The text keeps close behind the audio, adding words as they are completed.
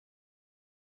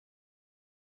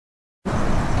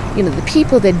You know, the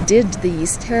people that did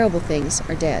these terrible things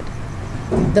are dead.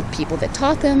 The people that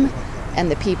taught them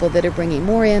and the people that are bringing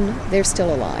more in, they're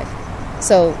still alive.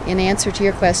 So in answer to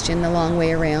your question, the long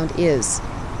way around is,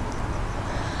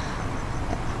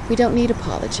 we don't need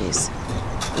apologies.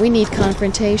 We need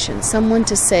confrontation. Someone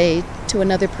to say to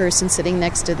another person sitting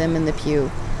next to them in the pew,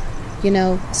 you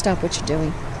know, stop what you're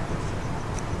doing.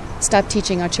 Stop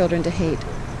teaching our children to hate.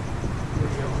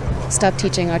 Stop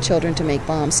teaching our children to make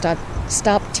bombs.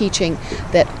 Stop teaching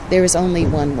that there is only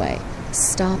one way.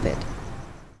 Stop it.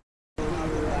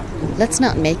 Let's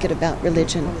not make it about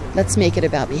religion. Let's make it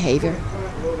about behavior.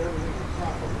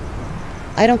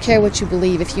 I don't care what you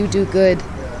believe. If you do good,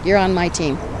 you're on my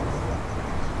team.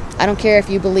 I don't care if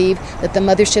you believe that the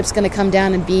mothership's going to come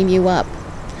down and beam you up.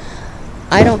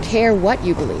 I don't care what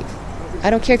you believe. I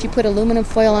don't care if you put aluminum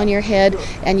foil on your head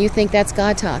and you think that's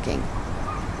God talking.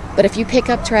 But if you pick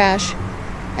up trash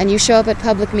and you show up at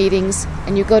public meetings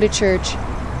and you go to church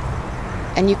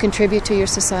and you contribute to your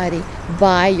society,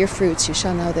 by your fruits you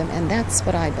shall know them. And that's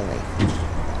what I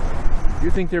believe. Do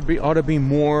you think ought to be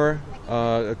more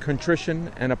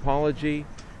contrition and apology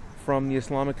from the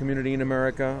Islamic community in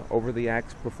America over the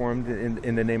acts performed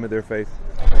in the name of their faith?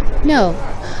 No.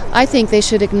 I think they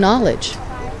should acknowledge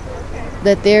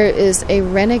that there is a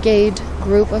renegade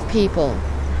group of people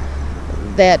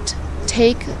that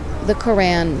take the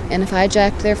Quran and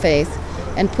hijack their faith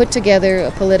and put together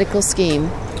a political scheme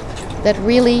that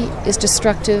really is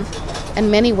destructive and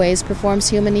in many ways performs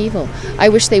human evil. I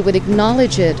wish they would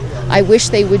acknowledge it. I wish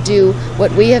they would do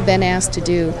what we have been asked to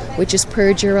do, which is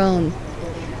purge your own.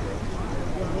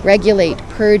 Regulate,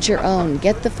 purge your own.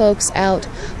 Get the folks out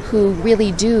who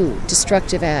really do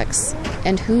destructive acts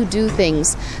and who do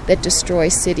things that destroy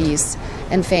cities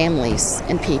and families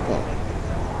and people.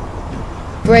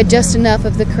 Read just enough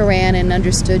of the Quran and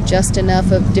understood just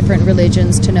enough of different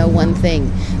religions to know one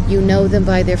thing. You know them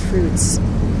by their fruits.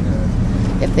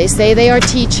 If they say they are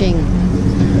teaching,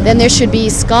 then there should be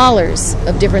scholars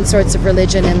of different sorts of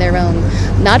religion in their own,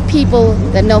 not people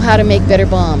that know how to make better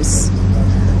bombs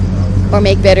or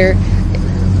make better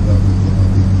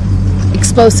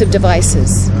explosive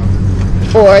devices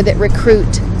or that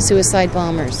recruit suicide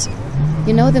bombers.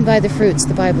 You know them by the fruits.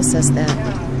 The Bible says that.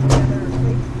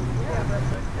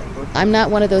 I'm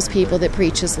not one of those people that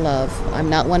preaches love. I'm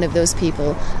not one of those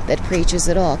people that preaches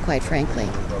at all, quite frankly.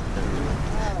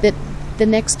 That the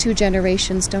next two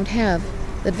generations don't have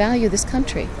that value this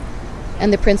country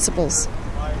and the principles,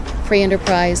 free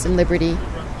enterprise and liberty,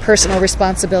 personal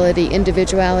responsibility,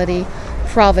 individuality,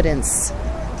 providence,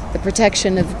 the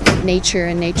protection of nature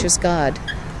and nature's God,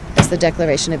 as the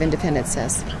Declaration of Independence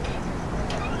says.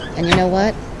 And you know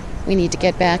what? We need to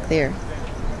get back there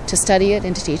to study it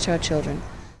and to teach our children.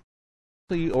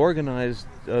 You organized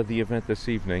the event this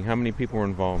evening. How many people were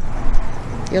involved?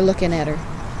 You're looking at her.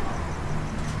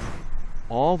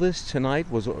 All this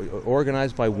tonight was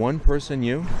organized by one person,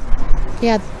 you?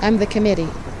 Yeah, I'm the committee.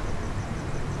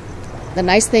 The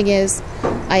nice thing is,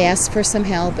 I asked for some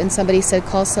help, and somebody said,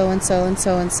 call so-and-so, and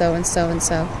so-and-so, and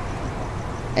so-and-so.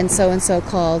 And so-and-so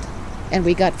called, and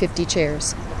we got 50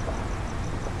 chairs.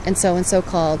 And so-and-so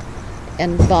called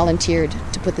and volunteered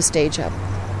to put the stage up.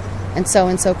 And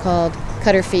so-and-so called,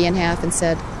 cut her fee in half and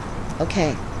said,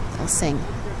 okay, I'll sing.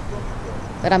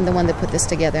 But I'm the one that put this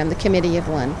together. I'm the committee of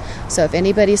one. So if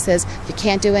anybody says, you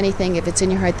can't do anything if it's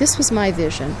in your heart, this was my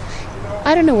vision.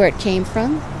 I don't know where it came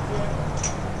from.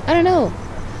 I don't know.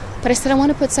 But I said, I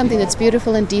want to put something that's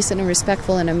beautiful and decent and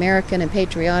respectful and American and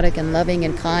patriotic and loving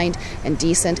and kind and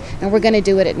decent. And we're going to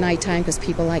do it at nighttime because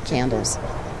people like candles.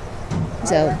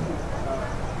 So,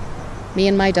 me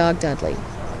and my dog, Dudley.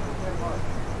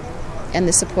 And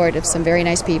the support of some very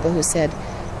nice people who said,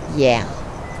 yeah.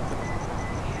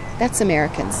 That's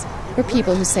Americans. We're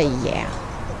people who say, yeah.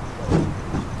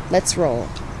 Let's roll.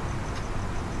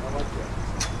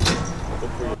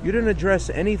 You didn't address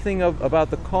anything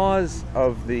about the cause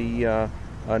of the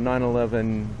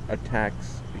 9/11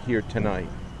 attacks here tonight.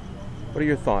 What are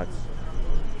your thoughts?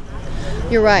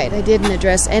 You're right. I didn't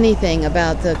address anything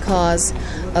about the cause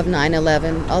of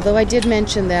 9/11, although I did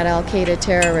mention that Al-Qaeda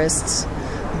terrorists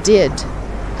did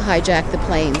hijack the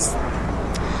planes.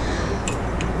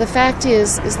 The fact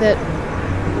is that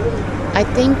I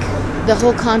think the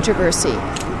whole controversy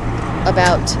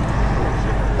about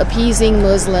appeasing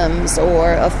Muslims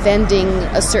or offending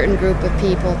a certain group of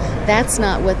people, that's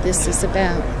not what this is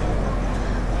about.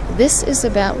 This is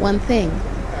about one thing: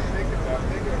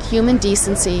 human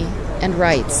decency and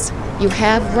rights. You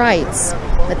have rights,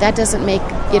 but that doesn't make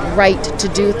it right to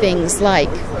do things like,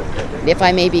 if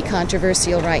I may be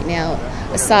controversial right now,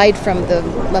 aside from the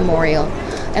memorial,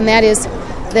 and that is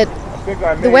that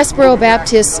The Westboro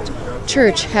Baptist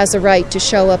Church has a right to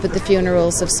show up at the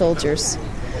funerals of soldiers.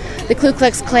 The Ku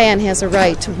Klux Klan has a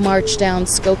right to march down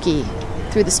Skokie,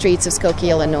 through the streets of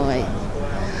Skokie, Illinois.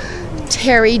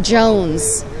 Terry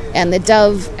Jones and the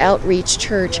Dove Outreach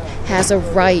Church has a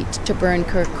right to burn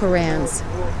Korans.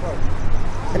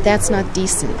 But that's not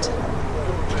decent.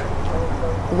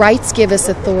 Rights give us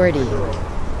authority,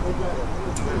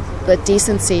 but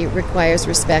decency requires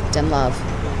respect and love.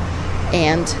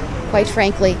 And quite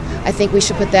frankly, I think we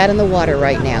should put that in the water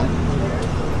right now.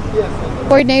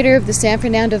 Coordinator of the San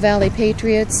Fernando Valley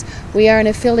Patriots, we are an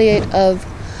affiliate of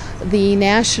the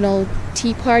National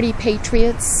Tea Party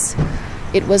Patriots.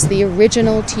 It was the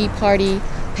original Tea Party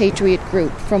Patriot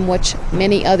group from which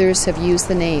many others have used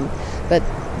the name. But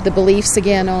the beliefs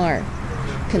again are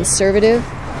conservative,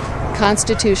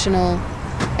 constitutional,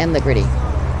 and liberty.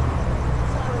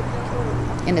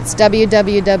 And it's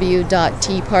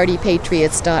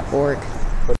www.teapartypatriots.org.